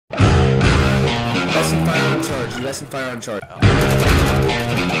on charge. US and fire on charge.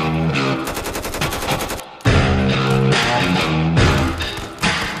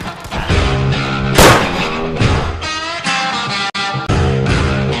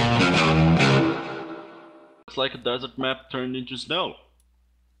 Looks like a desert map turned into snow.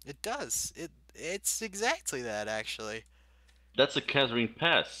 It does. It's exactly that, actually. That's a Catherine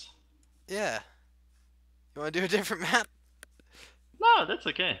Pass. Yeah. You want to do a different map? No, that's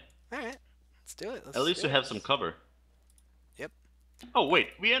okay. Alright. Let's do it. At least you have some cover. Yep. Oh wait,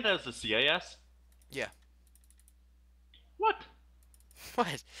 we end as the CIS? Yeah. What?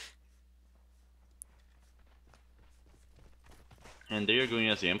 What? And they are going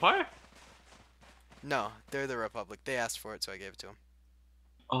as the Empire? No, they're the Republic. They asked for it, so I gave it to them.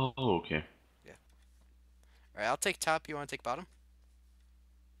 Oh, okay. Yeah. Alright, I'll take top. You want to take bottom?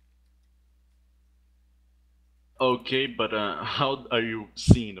 Okay, but how are you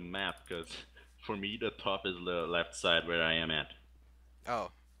seeing the map? Because for me, the top is the left side where I am at.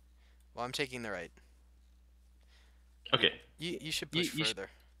 Oh. Well, I'm taking the right. Okay. You should push further.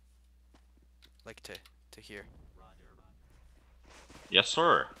 Like to here. Yes,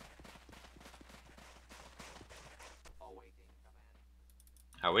 sir.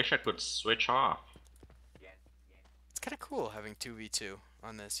 I wish I could switch off. It's kind of cool having 2v2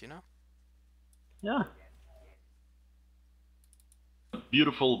 on this, you know? Yeah.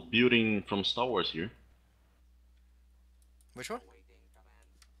 Beautiful building from Star Wars here. Which one?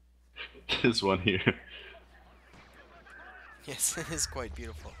 This one here. Yes, it is quite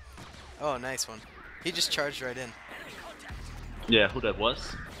beautiful. Oh, nice one. He just charged right in. Yeah, who that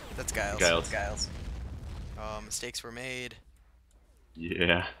was? That's Giles. Giles. That's Giles. Oh, mistakes were made.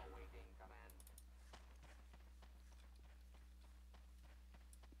 Yeah.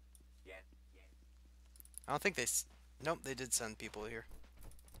 I don't think they... Nope, they did send people here.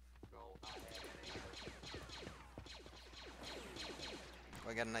 Oh,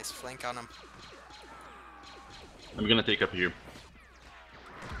 I got a nice flank on them. I'm gonna take up here.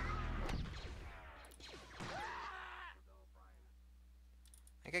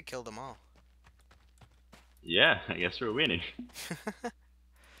 I think I killed them all. Yeah, I guess we're winning.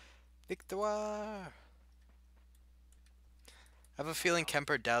 Victoire! I have a feeling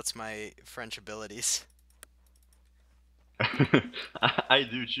Kemper doubts my French abilities. I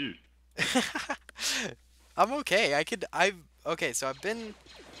do too. I'm okay. Okay, so I've been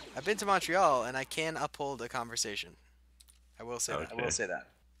to Montreal and I can uphold a conversation. I will say that. I will say that.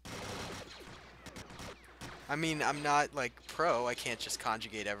 I mean, I'm not like pro. I can't just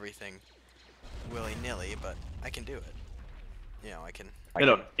conjugate everything willy-nilly, but I can do it. You know, I can. You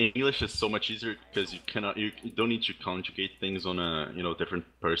know, English is so much easier because you don't need to conjugate things on different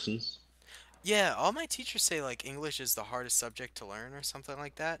persons. Yeah, all my teachers say like English is the hardest subject to learn or something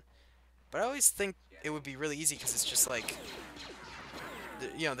like that. But I always think it would be really easy because it's just like,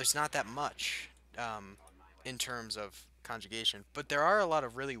 you know, there's not that much in terms of conjugation. But there are a lot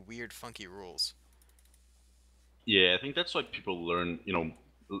of really weird, funky rules. Yeah, I think that's why people learn,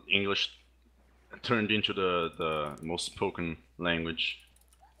 English turned into the most spoken language.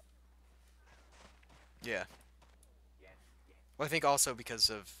 Yeah. Well, I think also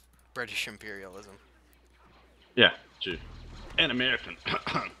because of British imperialism. Yeah, true. And American.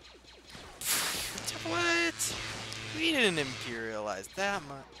 What? We didn't imperialize that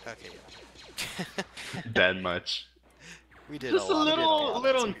much. Okay, yeah. That much. We did Just a lot. a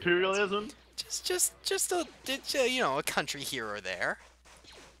little imperialism. Just a, you know, a country here or there.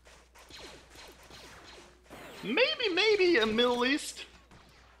 Maybe a Middle East.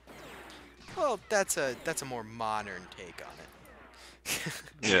 Well, that's a more modern take on it.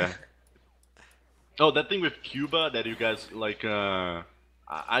 Yeah. Oh, that thing with Cuba that you guys like. I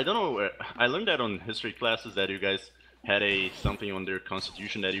don't know. I learned that on history classes that you guys had something on their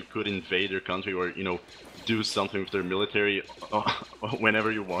constitution that you could invade their country or do something with their military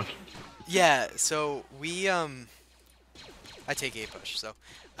whenever you want. Yeah. So we I take A push. So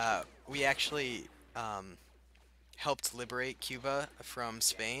we actually helped liberate Cuba from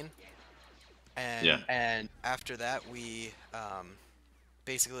Spain. And after that, we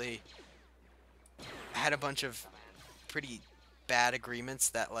basically had a bunch of pretty bad agreements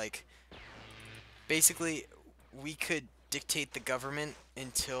that, like, basically we could dictate the government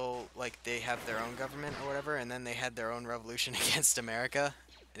until, like, they have their own government or whatever, and then they had their own revolution against America,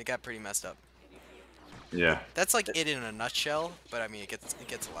 and it got pretty messed up. Yeah. That's like it in a nutshell, but I mean, it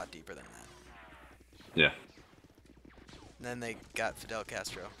gets a lot deeper than that. Yeah. And then they got Fidel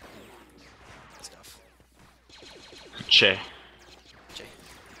Castro. Stuff. Che.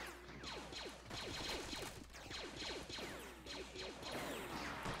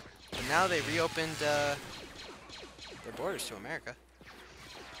 But now they reopened They're borders to America.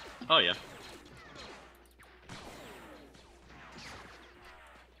 Oh yeah.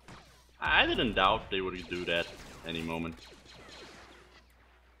 I didn't doubt they would do that any moment.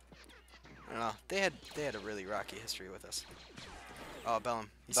 I don't know. They had a really rocky history with us. Oh, Bellum,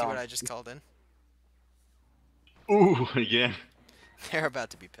 you see what I just called in? Ooh, again. They're about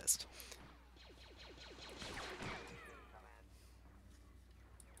to be pissed.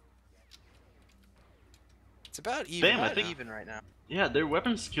 It's about even. Damn, I think even right now. yeah, their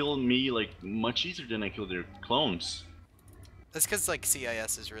weapons kill me like much easier than I kill their clones. That's because like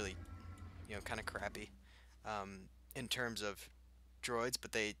CIS is really, kind of crappy, in terms of droids,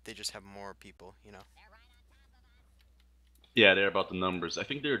 but they just have more people. Yeah, they're about the numbers. I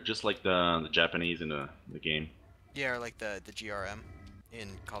think they're just like the Japanese in the game. Yeah, or like the GRM in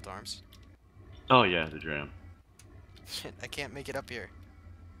Call to Arms. Oh yeah, the Dram. Shit, I can't make it up here.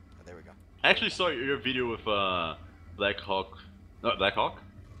 Oh, there we go. I actually saw your video with Black Hawk. No, Black Hawk?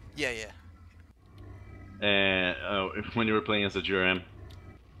 Yeah, yeah. And when you were playing as a GRM.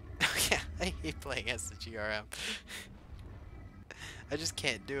 Yeah, I hate playing as the GRM. I just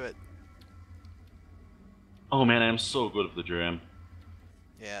can't do it. Oh man, I am so good with the GRM.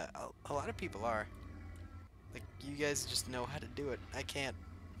 Yeah, a lot of people are. Like, you guys just know how to do it. I can't.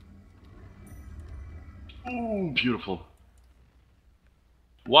 Ooh, beautiful.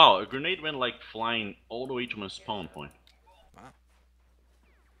 Wow, a grenade went like flying all the way to my spawn point. Wow.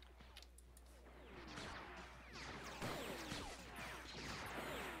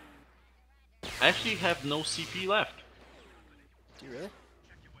 I actually have no CP left. Do you really?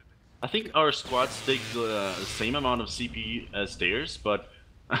 I think our squads take the same amount of CP as theirs, but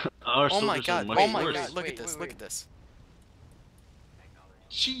our Oh my soldiers god, are much oh my worse. god, look at this, look at this.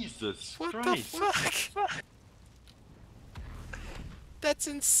 Jesus What Christ. the fuck? That's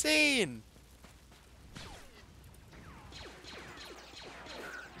insane!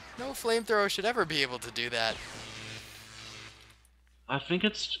 No flamethrower should ever be able to do that. I think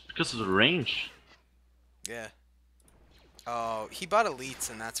it's because of the range. Yeah. Oh, he bought elites,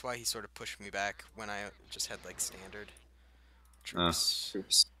 and that's why he sort of pushed me back when I just had, like, standard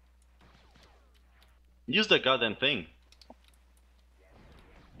troops. Use that goddamn thing.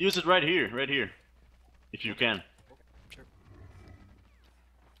 Use it right here, if you can. Sure.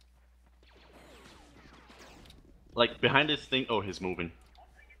 Like behind this thing. Oh, he's moving.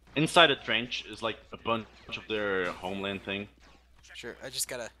 Inside the trench is like a bunch of their homeland thing. Sure, I just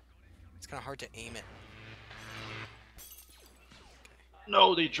gotta... It's kind of hard to aim it.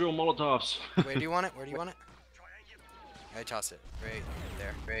 No, they threw Molotovs. Where do you want it? Where do you want it? I toss it. Right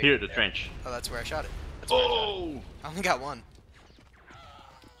there. Right Here, the there. trench. Oh, that's where I shot it. That's where Oh! I only got one.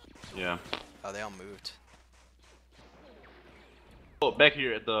 Yeah. Oh, they all moved. Oh, back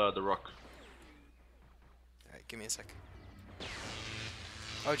here at the rock. Alright, give me a sec.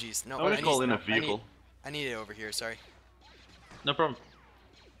 Oh, jeez. No, I want to call in a vehicle. I need it over here, sorry. No problem.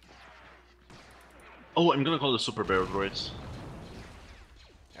 Oh, I'm gonna call the super barrel droids.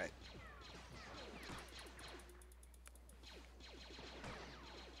 Alright.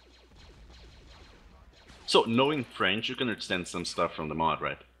 So, knowing French, you can understand some stuff from the mod,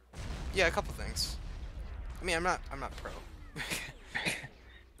 right? Yeah, a couple things. I mean, I'm not pro.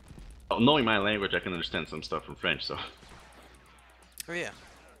 Oh, knowing my language, I can understand some stuff from French, so... Oh, yeah.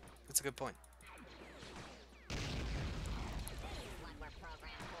 That's a good point.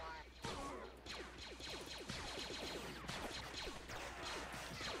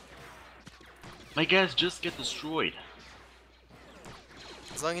 My guys just get destroyed.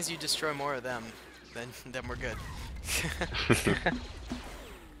 As long as you destroy more of them, then we're good.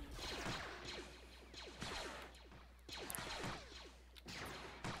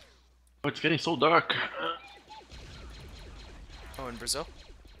 Oh, it's getting so dark. Oh, in Brazil?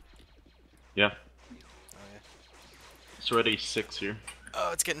 Yeah, Oh, yeah. it's already 6 here.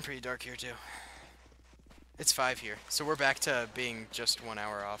 Oh, it's getting pretty dark here, too. It's 5 here, so we're back to being just 1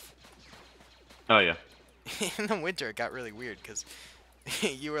 hour off. Oh yeah. In the winter, it got really weird, because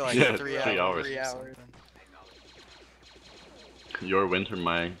you were like Yeah, 3 3 hours. hours. 3 hours. Your winter,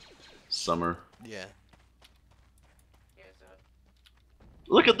 my summer. Yeah.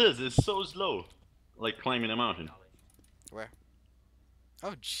 Look at this, it's so slow. Like climbing a mountain. Where?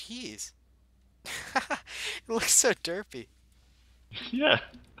 Oh, jeez. It looks so derpy. Yeah.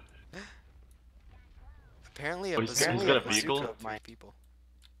 Apparently, Oh, he's got a vehicle? of my people.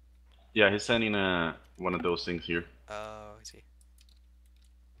 Yeah, he's sending one of those things here. Oh, I see.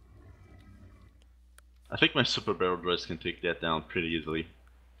 I think my super barrel droids can take that down pretty easily.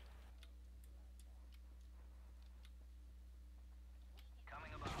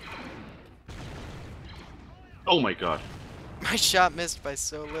 Oh my god. My shot missed by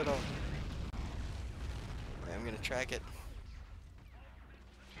so little. Wait, I'm gonna track it.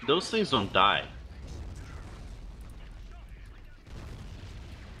 Those things don't die.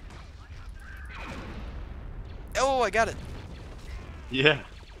 Oh, I got it. Yeah.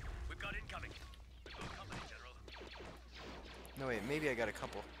 We've got incoming. We've got company, General. No, wait, maybe I got a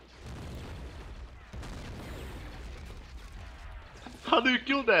couple. How do you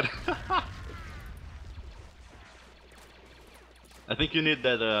kill that? I think you need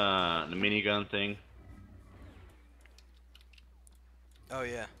that the minigun thing. Oh,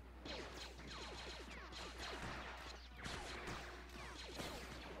 yeah.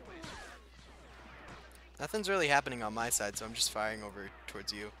 Nothing's really happening on my side, so I'm just firing over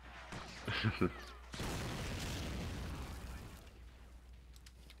towards you.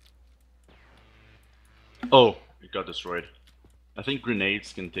 Oh, it got destroyed. I think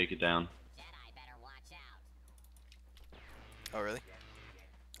grenades can take it down. Oh, really?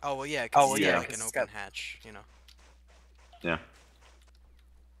 Oh, well, yeah, because it's yeah, got like an open hatch, you know. Yeah.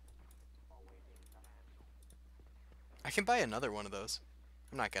 I can buy another one of those.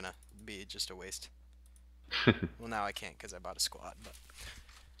 I'm not gonna be just a waste. Well, now I can't because I bought a squad, but...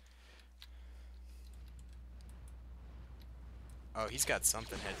 Oh, he's got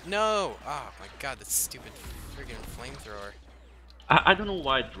something hit. No! Oh my god, that stupid friggin' flamethrower. I don't know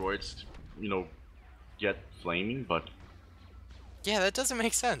why droids, you know, get flaming, but Yeah, that doesn't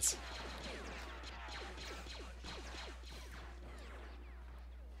make sense.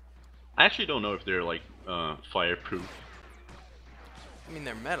 I actually don't know if they're like fireproof. I mean,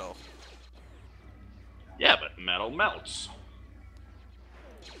 they're metal. Yeah, but metal melts.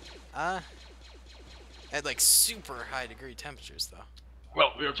 At like super high degree temperatures, though.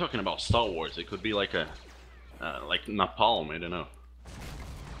 Well, we were talking about Star Wars. It could be like a like napalm. I don't know.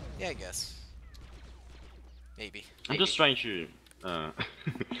 Yeah, I guess. Maybe. I'm just trying to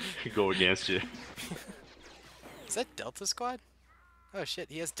go against you. Is that Delta Squad? Oh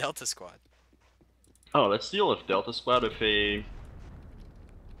shit, he has Delta Squad. Oh, let's steal a Delta Squad with a...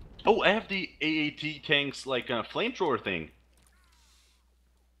 Oh, I have the AAT tanks like a flamethrower thing.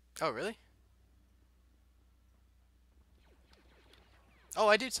 Oh, really? Oh,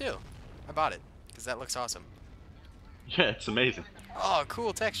 I do too. I bought it, because that looks awesome. Yeah, it's amazing. Oh,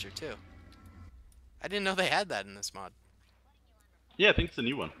 cool texture too. I didn't know they had that in this mod. Yeah, I think it's a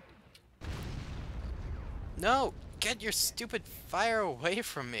new one. No! Get your stupid fire away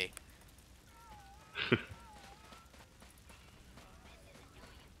from me!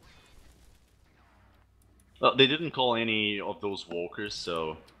 Well, they didn't call any of those walkers,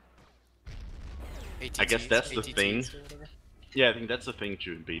 so I guess that's the thing. Yeah, I think that's the thing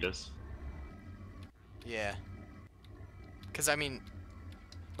to beat us. Yeah. Because, I mean,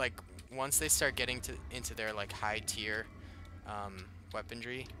 like, once they start getting into their, like, high tier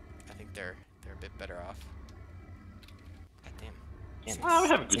weaponry, I think they're a bit better off. God damn. Well, we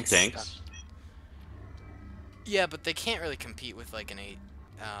have good tanks. Yeah, but they can't really compete with, like,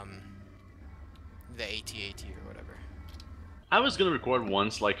 the AT-AT or whatever. I was gonna record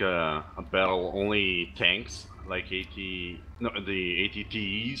once like a battle only tanks, like the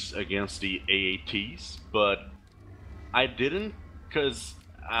ATTs against the AATs, but I didn't because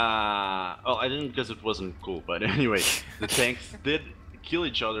well, I didn't because it wasn't cool. But anyway, the tanks did kill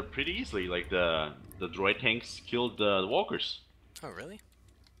each other pretty easily. Like the droid tanks killed the walkers. Oh, really?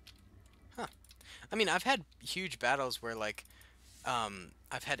 Huh. I mean, I've had huge battles where, like,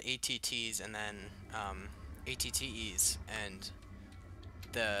 I've had ATTs and then ATTEs, and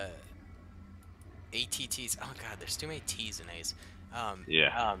the ATTs. Oh god, there's too many T's and A's.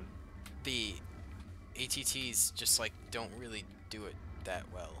 Yeah. The ATTs just like don't really do it that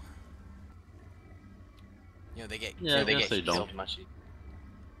well. You know, they get Yeah, I they guess get they don't. killed much.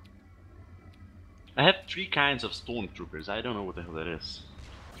 I have 3 kinds of stormtroopers. I don't know what the hell that is.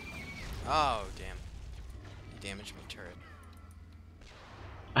 Oh damn! You damaged my turret.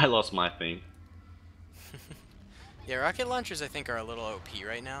 I lost my thing. Yeah, rocket launchers I think are a little OP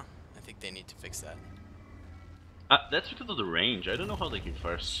right now. I think they need to fix that. That's because of the range. I don't know how they can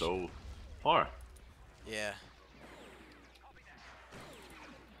fire so far. Yeah.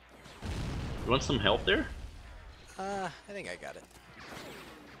 You want some help there? I think I got it.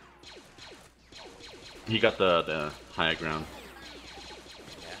 He got the high ground.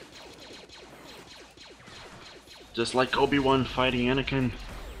 Yeah. Just like Obi-Wan fighting Anakin.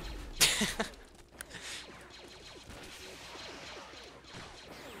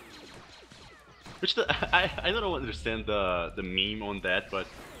 Which I don't understand the meme on that, but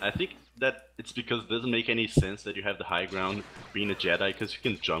I think that it's because it doesn't make any sense that you have the high ground being a Jedi because you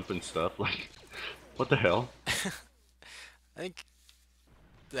can jump and stuff. Like, What the hell? I think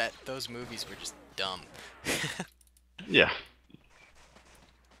that those movies were just dumb. Yeah.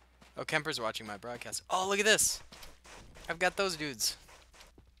 Oh, Kemper's watching my broadcast. Oh, look at this! I've got those dudes.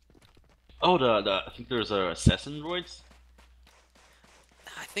 Oh, I think there's assassin droids.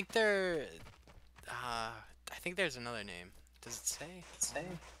 I think they're... I think there's another name. Does it say?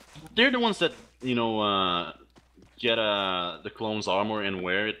 They're the ones that get the clone's armor and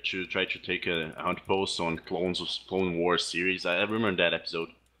wear it to try to take a outpost on Clone Wars series. I remember that episode.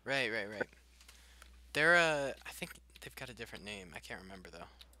 Right. They're, I think they've got a different name. I can't remember, though.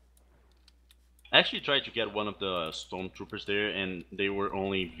 I actually tried to get one of the stormtroopers there, and they were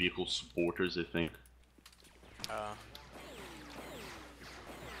only vehicle supporters, I think.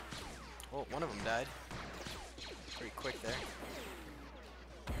 Well, one of them died. Pretty quick there.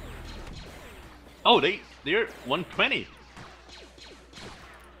 Oh, they're 120.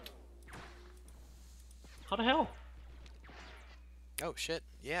 How the hell? Oh, shit.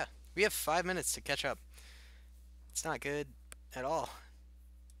 Yeah. We have 5 minutes to catch up. It's not good at all.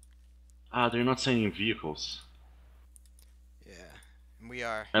 They're not sending vehicles. Yeah. And we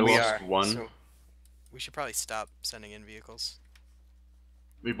are. I lost one. So we should probably stop sending in vehicles.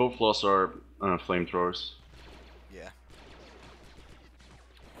 We both lost our flamethrowers. Yeah.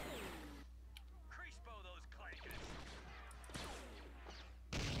 Crispo those clankers.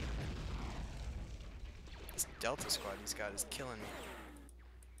 This Delta squad he's got is killing me.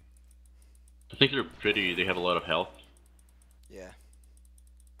 I think they have a lot of health. Yeah.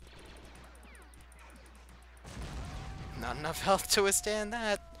 Not enough health to withstand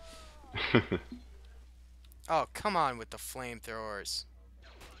that. Oh, come on with the flamethrowers.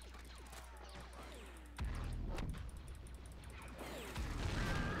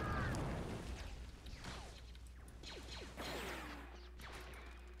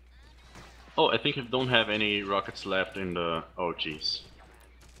 Oh, I think I don't have any rockets left in the... Oh, jeez.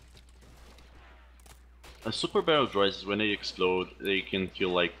 Super barrel droids, when they explode, they can kill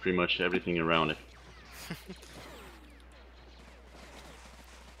like pretty much everything around it.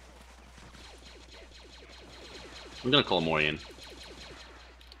 I'm gonna call more in. Okay,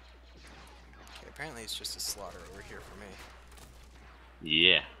 apparently it's just a slaughter over here for me.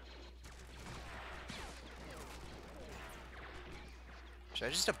 Yeah. Should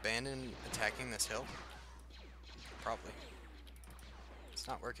I just abandon attacking this hill? Probably. It's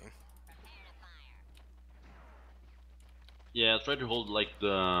not working. Yeah, try to hold like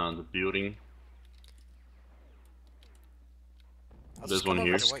the building. I'll There's just come one over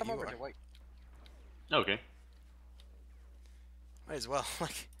here. to white you are. Okay. Might as well.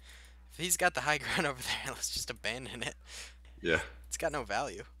 Like, if he's got the high ground over there, let's just abandon it. Yeah. It's got no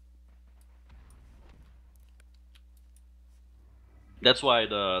value. That's why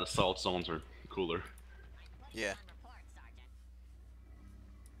the salt zones are cooler. Yeah.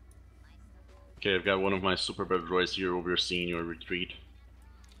 Okay, I've got one of my super bad droids here overseeing your retreat.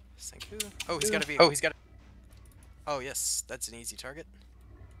 Thank you. Oh, he's got a vehicle. Oh, yes, that's an easy target.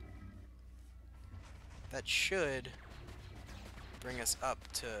 That should bring us up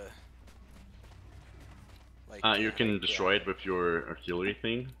to like. You can destroy it with your artillery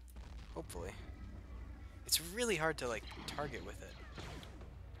thing. Hopefully. It's really hard to like target with it.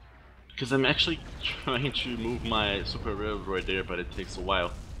 Because I'm actually trying to move my super railroad there, but it takes a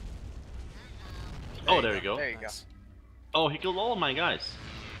while. There you go. There you go. Oh, he killed all of my guys.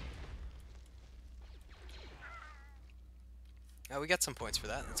 Oh, we got some points for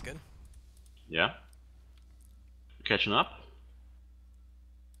that. That's good. Yeah. Catching up.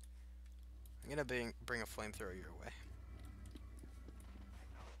 I'm gonna bring a flamethrower your way.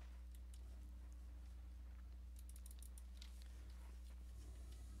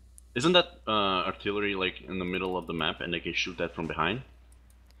 Isn't that artillery like in the middle of the map and they can shoot that from behind?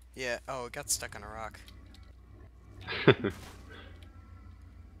 Yeah. Oh, it got stuck on a rock.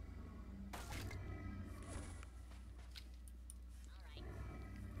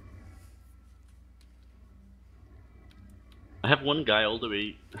 I have one guy all the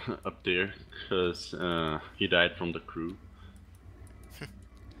way up there because he died from the crew.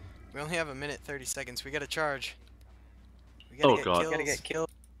 We only have a minute 30 seconds. We gotta charge. We Oh, gotta God. Kills. Gotta get killed.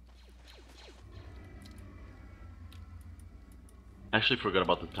 I actually forgot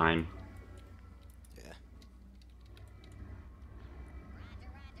about the time. Yeah.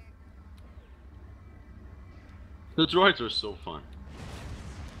 The droids are so fun.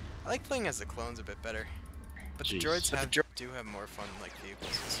 I like playing as the clones a bit better. But Jeez. the droids do have more fun, like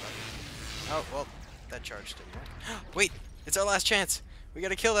vehicles and stuff. Oh, well, that charge didn't work. Wait, it's our last chance. We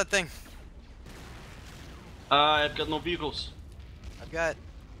gotta kill that thing. I've got no vehicles. I've got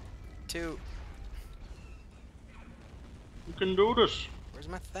 2. You can do this. Where's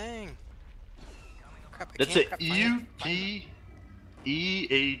my thing? Crap, I That's can't a crap, U-T-E-A-T.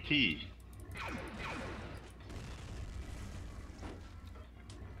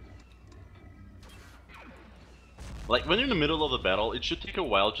 Like, when you're in the middle of the battle, it should take a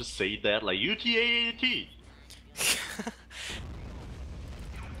while to say that, like, U-T-A-A-T. That's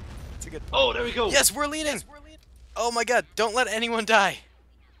a good point. Oh, there we go. Yes, we're leading! Oh my god, don't let anyone die!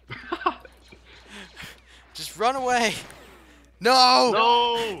 Just run away! No!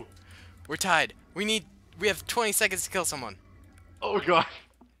 No! We're tied. We have 20 seconds to kill someone. Oh god.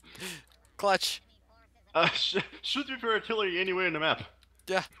 Clutch. Shoot with your artillery anywhere in the map.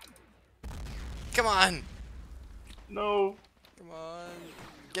 Yeah. Come on! No. Come on.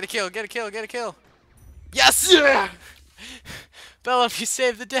 Get a kill, get a kill, get a kill! Yes! Yeah! Bellum, you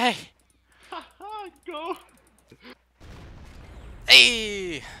saved the day! Go!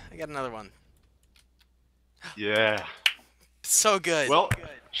 Hey! I got another one. Yeah. So good. Well,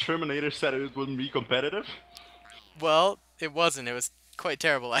 Terminator said it wouldn't be competitive. Well, it wasn't. It was quite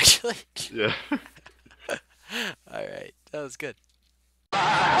terrible, actually. Yeah. Alright, that was good.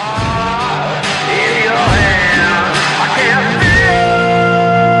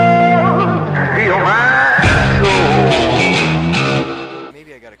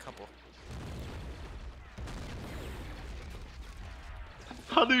 Maybe I got a couple.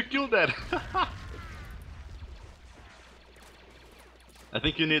 How do you kill that? I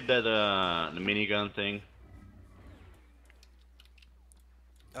think you need that the minigun thing.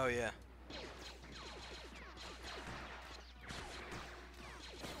 Oh yeah.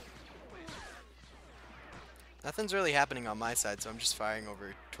 Nothing's really happening on my side, so I'm just firing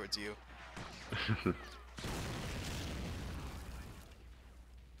over towards you.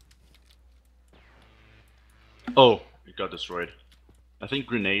 Oh, it got destroyed. I think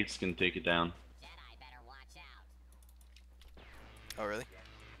grenades can take it down. Oh really?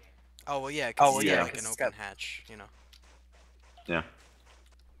 Oh well, yeah. Cause it's yeah, got like an it's open got- hatch, you know. Yeah.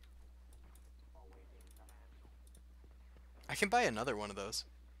 I can buy another one of those.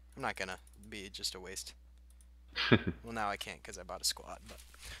 I'm not gonna be just a waste. Well, now I can't because I bought a squad, but.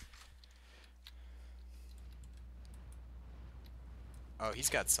 Oh, he's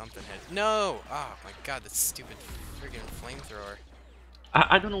got something hit. No! Oh my god, that stupid friggin' flamethrower.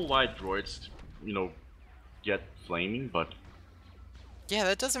 I don't know why droids, you know, get flaming, but Yeah,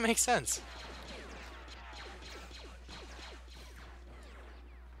 that doesn't make sense.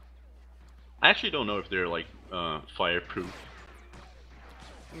 I actually don't know if they're like fireproof.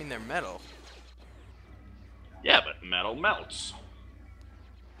 I mean, they're metal. Yeah, but metal melts.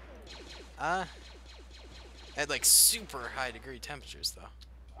 At like super high degree temperatures, though.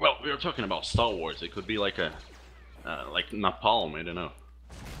 Well, we were talking about Star Wars. It could be like a like napalm. I don't know.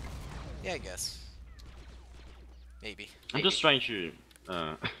 Yeah, I guess. Maybe. I'm just trying to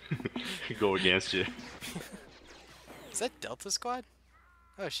go against you. Is that Delta Squad?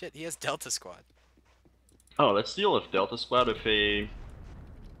 Oh shit, he has Delta Squad. Oh, let's deal with Delta Squad with a.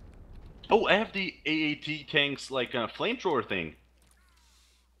 Oh, I have the AAT tanks like a flamethrower thing.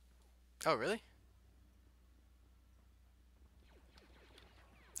 Oh, really?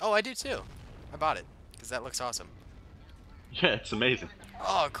 Oh, I do too. I bought it, because that looks awesome. Yeah, it's amazing.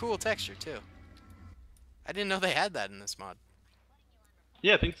 Oh, cool texture too. I didn't know they had that in this mod.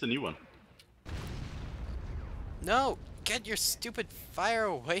 Yeah, I think it's a new one. No! Get your stupid fire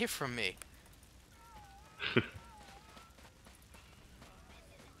away from me!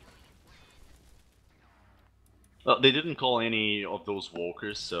 Well, they didn't call any of those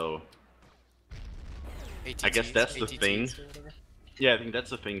walkers, so I guess that's the ATTs thing. or whatever. Yeah, I think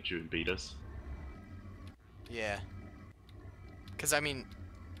that's the thing to beat us. Yeah. Because I mean,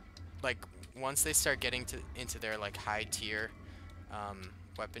 like once they start getting into their like high tier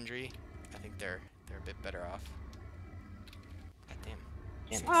weaponry, I think they're a bit better off. God damn.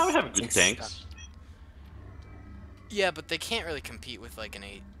 Oh, we have good Thanks. tanks. Yeah, but they can't really compete with like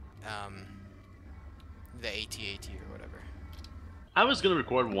the AT-AT or whatever. I was gonna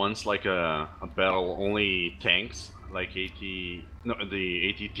record once like a battle only tanks, like the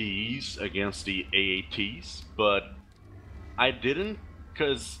ATTs against the AATs, but I didn't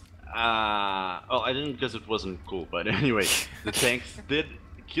because well, I didn't because it wasn't cool. But anyway, the tanks did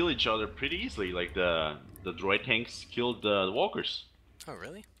kill each other pretty easily. Like the droid tanks killed the walkers. Oh,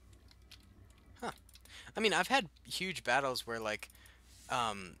 really? Huh. I mean, I've had huge battles where like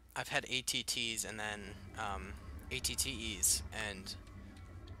I've had ATTs and then ATTEs, and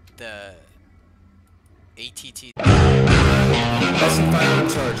the ATT. Lesson fire on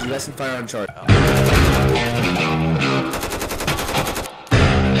charge. Lesson fire on charge.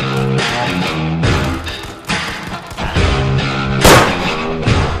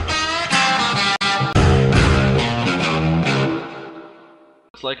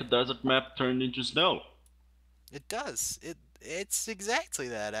 like a desert map turned into snow. It does. It's exactly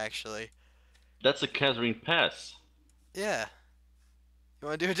that, actually. That's a Catherine Pass. Yeah. You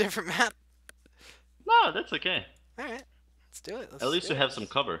want to do a different map? No, that's okay. All right. Let's do it. At least you have some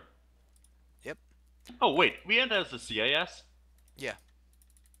cover. Yep. Oh wait, we end as the CIS? Yeah.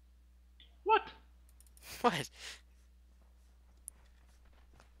 What? What?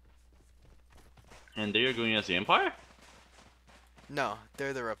 And they are going as the Empire? No,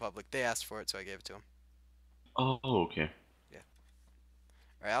 they're the Republic. They asked for it, so I gave it to them. Oh, okay.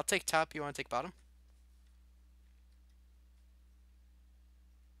 All right, I'll take top. You want to take bottom?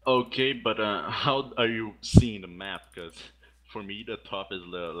 Okay, but how are you seeing the map? Because for me, the top is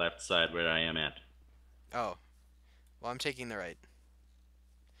the left side where I am at. Oh. Well, I'm taking the right.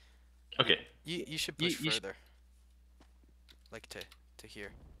 Okay. You should push You further. Like to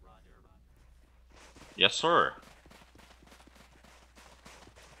here. Yes, sir.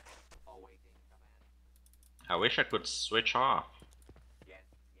 I wish I could switch off.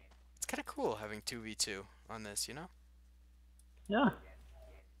 It's kind of cool having 2v2 on this, you know? Yeah.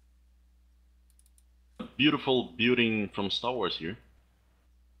 Beautiful building from Star Wars here.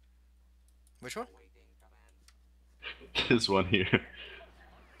 Which one? This one here.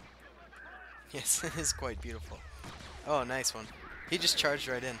 Yes, it is quite beautiful. Oh, nice one. He just charged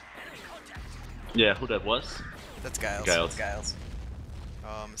right in. Yeah, who that was? That's Giles. Giles. Giles.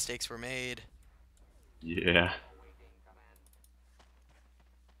 Oh, mistakes were made. Yeah.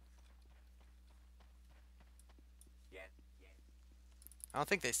 I don't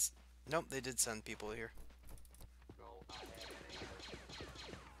think they... Nope, they did send people here. Oh,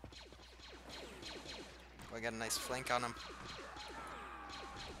 I got a nice flank on him.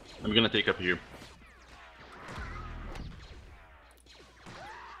 I'm gonna take up here.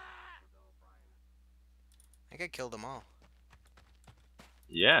 I think I killed them all.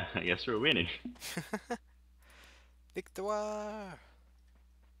 Yeah, I guess we're winning. Victoire!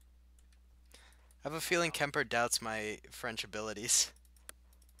 I have a feeling Kemper doubts my French abilities.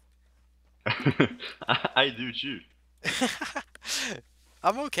 I do too.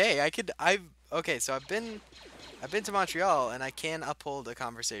 I'm okay. Okay, so I've been to Montreal and I can uphold a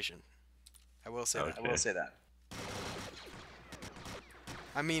conversation. I will say that. I will say that.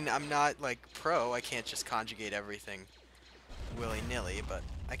 I mean, I'm not like pro. I can't just conjugate everything willy-nilly, but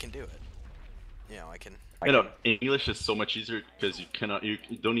I can do it. You know, I can. You know, English is so much easier because you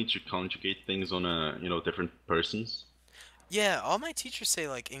don't need to conjugate things on different persons. Yeah, all my teachers say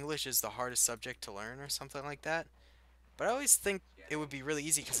like English is the hardest subject to learn or something like that. But I always think it would be really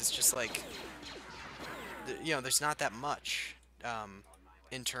easy because it's just like, you know, there's not that much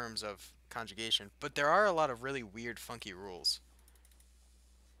in terms of conjugation. But there are a lot of really weird, funky rules.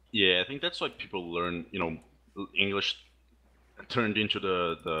 Yeah, I think that's why people learn, English turned into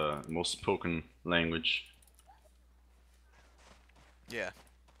the most spoken language. Yeah.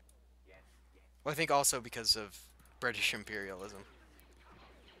 Well, I think also because of British imperialism.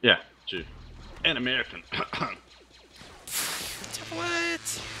 Yeah, true. And American.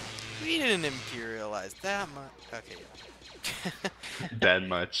 What? We didn't imperialize that much. Okay, yeah. That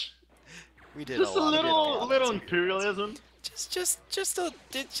much. We did Just a lot. little imperialism. Just a,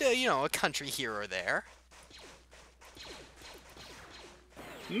 you know, a country here or there.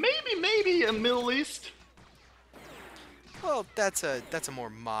 Maybe a Middle East. Well, that's a more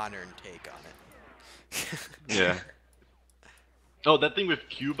modern take on it. Yeah. Oh, that thing with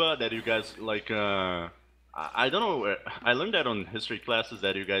Cuba that you guys like. I don't know. I learned that on history classes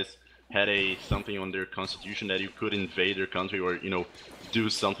that you guys had something on their constitution that you could invade their country or do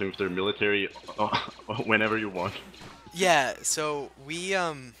something with their military whenever you want. Yeah. So we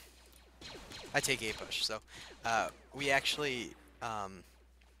I take A push. So we actually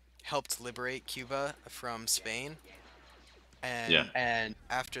helped liberate Cuba from Spain. And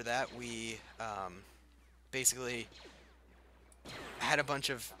after that, we basically had a bunch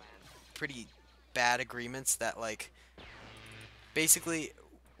of pretty bad agreements that, like, basically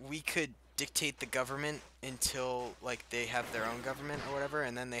we could dictate the government until, like, they have their own government or whatever,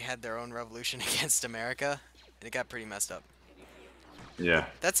 and then they had their own revolution against America, and it got pretty messed up. Yeah.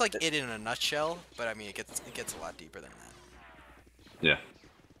 That's like it in a nutshell, but I mean it gets a lot deeper than that. Yeah.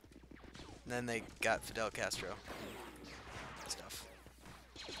 And then they got Fidel Castro and stuff.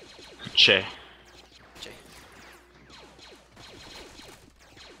 Che.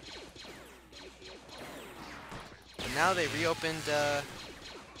 And now they reopened their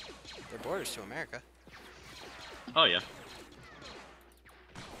borders to America. Oh yeah.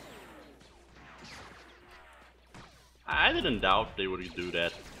 I didn't doubt they would do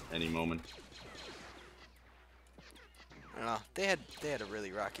that any moment. don't know. They had a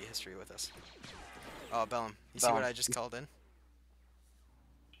really rocky history with us. Oh, Bellum, you see what I just called in?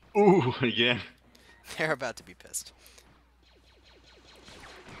 Ooh, again. They're about to be pissed.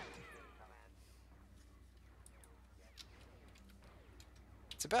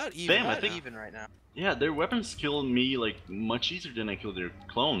 It's about even. Damn, I think even right now. Yeah, their weapons kill me like much easier than I kill their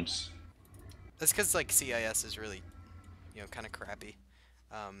clones. That's because like CIS is really, kind of crappy,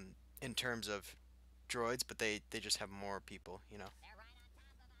 in terms of droids, but they just have more people,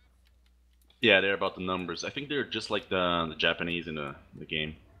 Yeah, they're about the numbers. I think they're just like the Japanese in the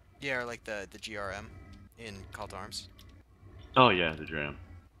game. Yeah, or like the GRM in Call to Arms. Oh yeah, the Dram.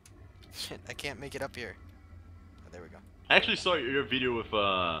 Shit, I can't make it up here. Oh, there we go. I actually saw your video with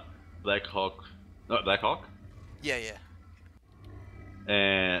Black Hawk. Black Hawk? Yeah, yeah.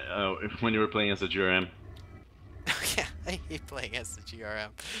 And when you were playing as a GRM. Yeah, I hate playing as the GRM.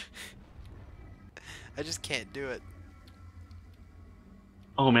 I just can't do it.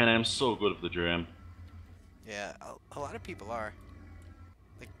 Oh man, I'm so good with the GRM. Yeah, a lot of people are.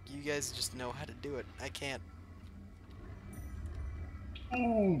 Like, you guys just know how to do it. I can't.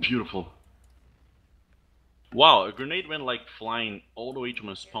 Ooh, beautiful. Wow, a grenade went like flying all the way to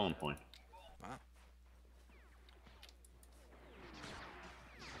my spawn point. Wow.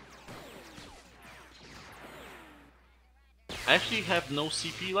 I actually have no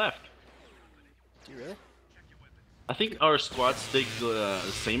CP left. Do you really? I think our squads take the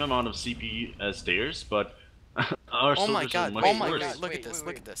same amount of CP as theirs, but our Oh my soldiers god, are much oh my worse. god, look at this,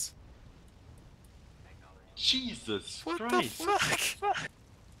 look at this. Jesus What Christ. the fuck?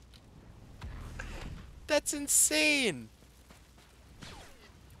 That's insane!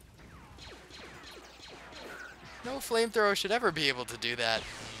 No flamethrower should ever be able to do that.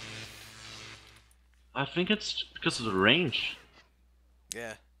 I think it's because of the range.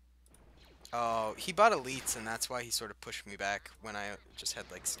 Yeah. Oh, he bought elites, and that's why he sort of pushed me back when I just had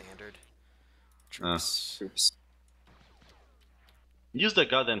like standard troops. Use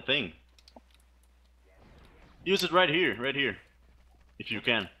that goddamn thing. Use it right here, if you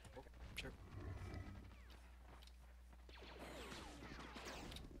can. Sure.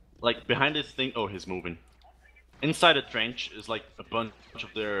 Like behind this thing. Oh, he's moving. Inside the trench is like a bunch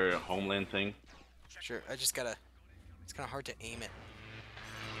of their homeland thing. Sure, I just gotta. It's kind of hard to aim it.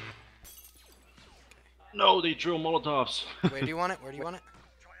 No, they threw Molotovs. Where do you want it? Where do you want it?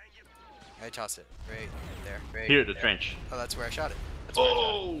 I tossed it right there. Right Here, the there. trench. Oh, that's where I shot it. That's where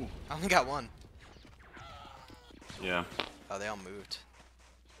Oh! I only got one. Yeah. Oh, they all moved.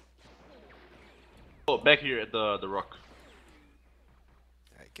 Oh, back here at the rock.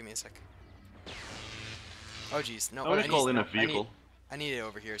 Alright, give me a sec. Oh, jeez. No, I want to call in a vehicle. I need it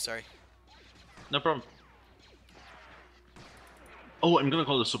over here, sorry. No problem. Oh, I'm gonna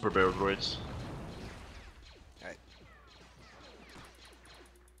call the super barrel droids. Alright.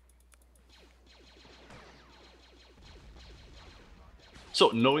 So,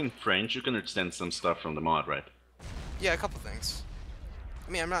 knowing French, you can understand some stuff from the mod, right? Yeah, a couple things.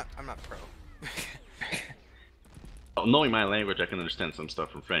 I mean, I'm not pro. Oh, knowing my language, I can understand some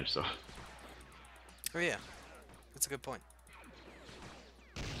stuff from French, so... Oh yeah, that's a good point.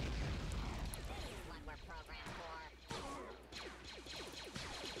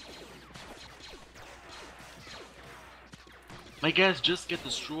 My guys just get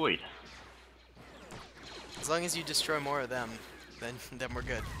destroyed. As long as you destroy more of them, then we're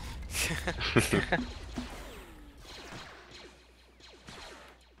good.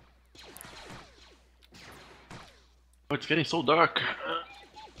 Oh, it's getting so dark.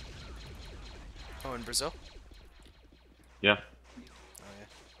 Oh, in Brazil? Yeah, Oh yeah.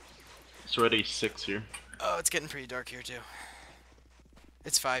 it's already 6 here. Oh, it's getting pretty dark here too.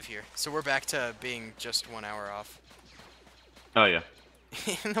 It's 5 here, so we're back to being just 1 hour off. Oh yeah.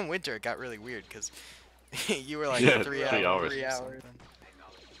 In the winter, it got really weird because you were like Yeah, 3 3 hours. hours. 3 hours.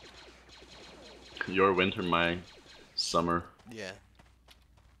 Your winter, my summer. Yeah.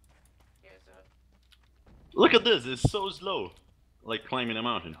 Look at this, it's so slow. Like climbing a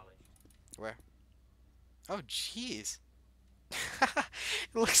mountain. Where? Oh, jeez.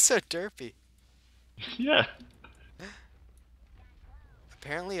 It looks so derpy. Yeah.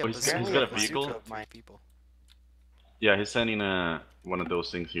 Apparently, a Oh, he's bazooka got a of vehicle? bazooka of my people. Yeah, he's sending one of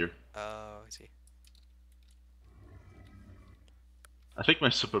those things here. Oh, I see. I think my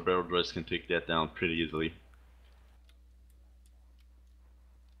super barrel droids can take that down pretty easily.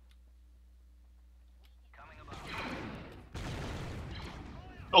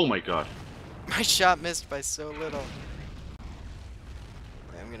 Oh my god. My shot missed by so little.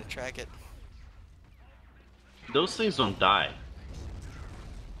 Wait, I'm gonna track it. Those things don't die.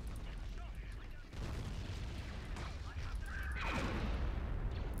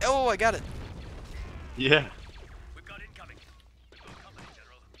 Oh, I got it. Yeah. We've got incoming. We've got company,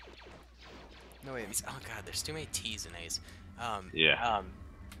 General. No wait. Oh god, there's too many T's and A's. Yeah.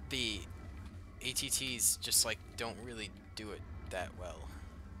 The ATTs just like don't really do it that well.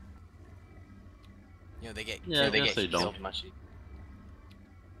 You know, they get Yeah, I they guess get they killed don't. much.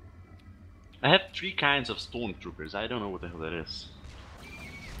 I have 3 kinds of stormtroopers. I don't know what the hell that is.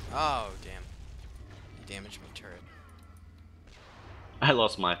 Oh damn! You damaged my turret. I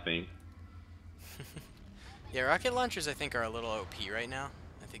lost my thing. Yeah, rocket launchers I think are a little OP right now.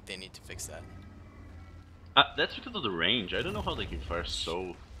 I think they need to fix that. That's because of the range. I don't know how they can fire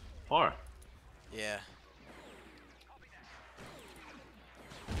so far. Yeah.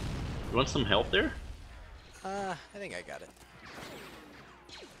 You want some help there? I think I got it.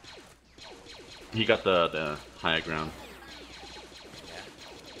 He got the high ground. Yeah.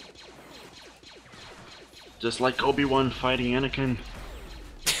 Just like Obi-Wan fighting Anakin.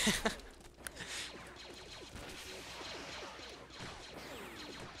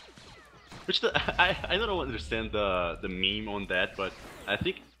 Which I don't understand the meme on that, but I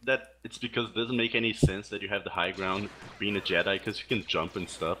think that it's because it doesn't make any sense that you have the high ground being a Jedi because you can jump and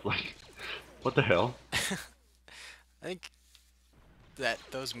stuff. Like, what the hell? I think that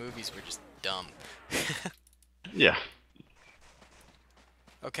those movies were just dumb. Yeah.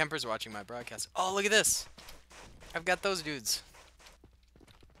 Oh, Kemper's watching my broadcast. Oh, look at this! I've got those dudes.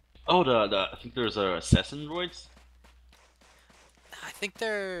 Oh, I think there's assassin droids. I think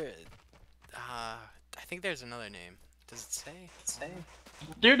they're. I think there's another name. Does it say?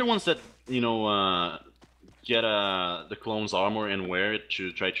 They're the ones that get the clone's armor and wear it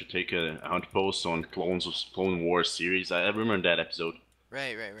to try to take a outpost on Clone Wars series. I remember that episode.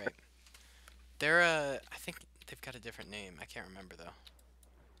 Right. They're I think they've got a different name. I can't remember though.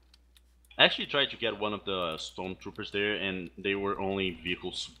 I actually tried to get one of the stormtroopers there, and they were only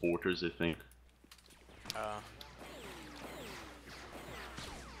vehicle supporters, I think.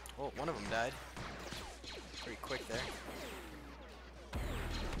 Well, one of them died. Pretty quick there.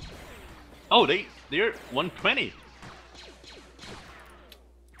 Oh, they're 120.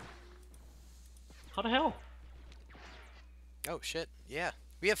 How the hell? Oh shit! Yeah,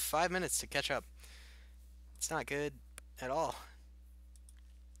 we have 5 minutes to catch up. It's not good at all.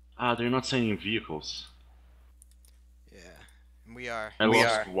 They're not sending vehicles. Yeah, and we are. I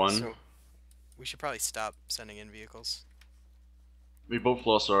lost one. So we should probably stop sending in vehicles. We both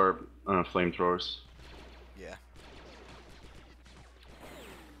lost our flamethrowers. Yeah.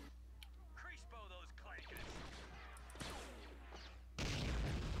 Creasebow those clankers.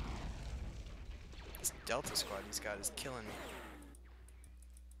 This Delta squad he's got is killing me.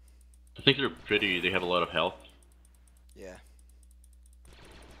 I think they're pretty. They have a lot of health. Yeah.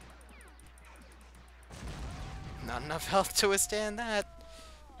 Not enough health to withstand that.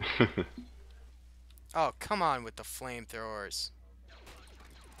 Oh, come on with the flamethrowers.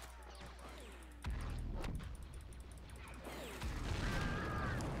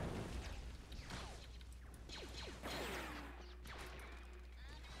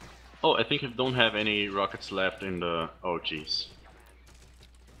 Oh, I think I don't have any rockets left in the... Oh, jeez.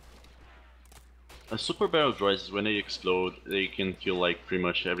 A super barrel droids, when they explode, they can kill like pretty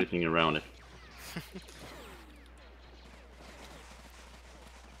much everything around it.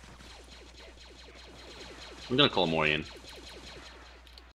 I'm gonna call more in.